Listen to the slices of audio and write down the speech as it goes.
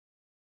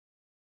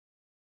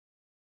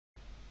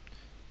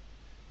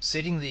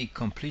setting the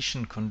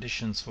completion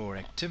conditions for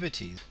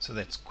activities, so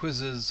that's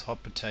quizzes,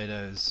 hot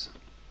potatoes,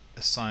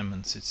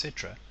 assignments,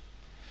 etc.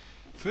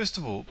 First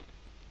of all,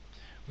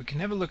 we can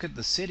have a look at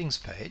the settings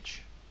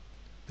page.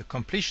 The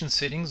completion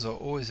settings are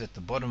always at the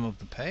bottom of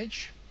the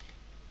page,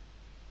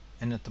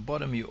 and at the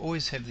bottom you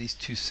always have these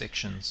two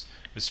sections: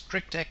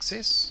 restrict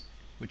access,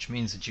 which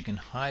means that you can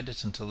hide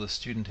it until the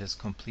student has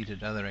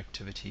completed other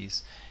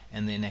activities,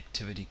 and then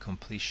activity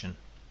completion.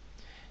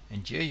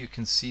 And here you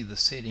can see the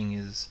setting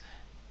is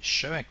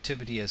show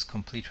activity as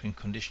complete when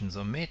conditions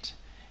are met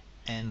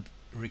and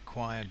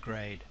require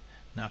grade.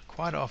 Now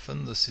quite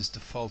often this is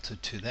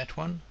defaulted to that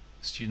one.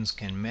 Students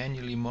can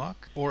manually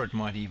mark, or it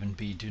might even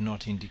be do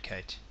not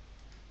indicate.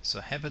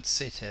 So have it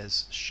set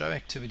as show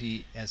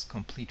activity as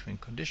complete when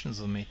conditions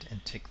are met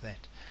and tick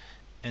that.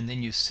 And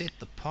then you set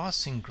the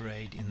passing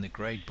grade in the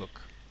grade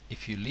book.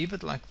 If you leave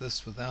it like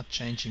this without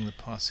changing the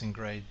passing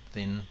grade,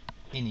 then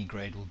any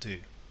grade will do.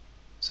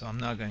 So I'm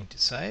now going to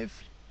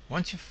save.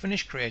 Once you've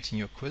finished creating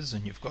your quiz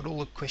and you've got all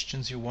the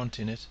questions you want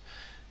in it,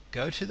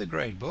 go to the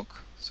grade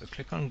book. So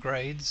click on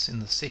grades in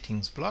the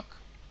settings block,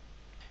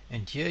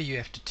 and here you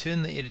have to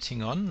turn the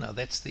editing on. Now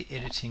that's the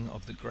editing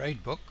of the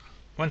grade book.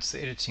 Once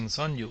the editing's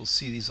on, you'll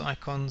see these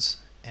icons,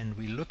 and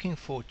we're looking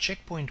for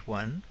checkpoint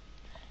 1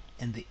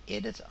 and the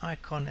edit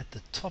icon at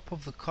the top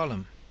of the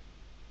column.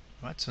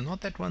 Right, so not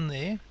that one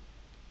there,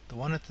 the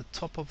one at the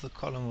top of the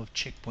column of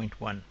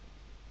checkpoint 1.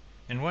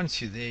 And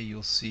once you're there,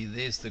 you'll see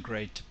there's the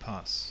grade to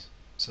pass.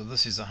 So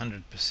this is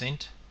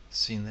 100%,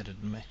 seeing that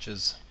it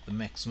matches the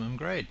maximum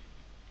grade.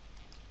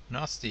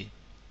 Nasty.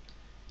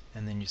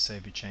 And then you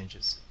save your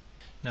changes.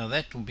 Now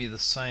that will be the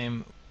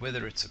same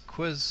whether it's a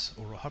quiz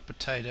or a hot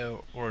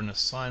potato or an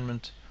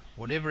assignment,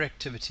 whatever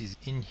activity is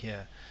in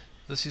here,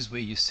 this is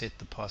where you set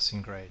the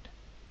passing grade.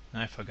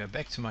 Now if I go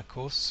back to my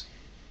course,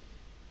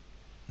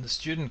 the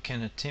student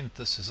can attempt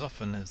this as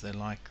often as they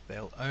like.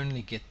 They'll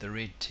only get the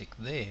red tick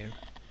there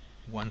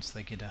once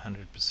they get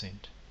 100%.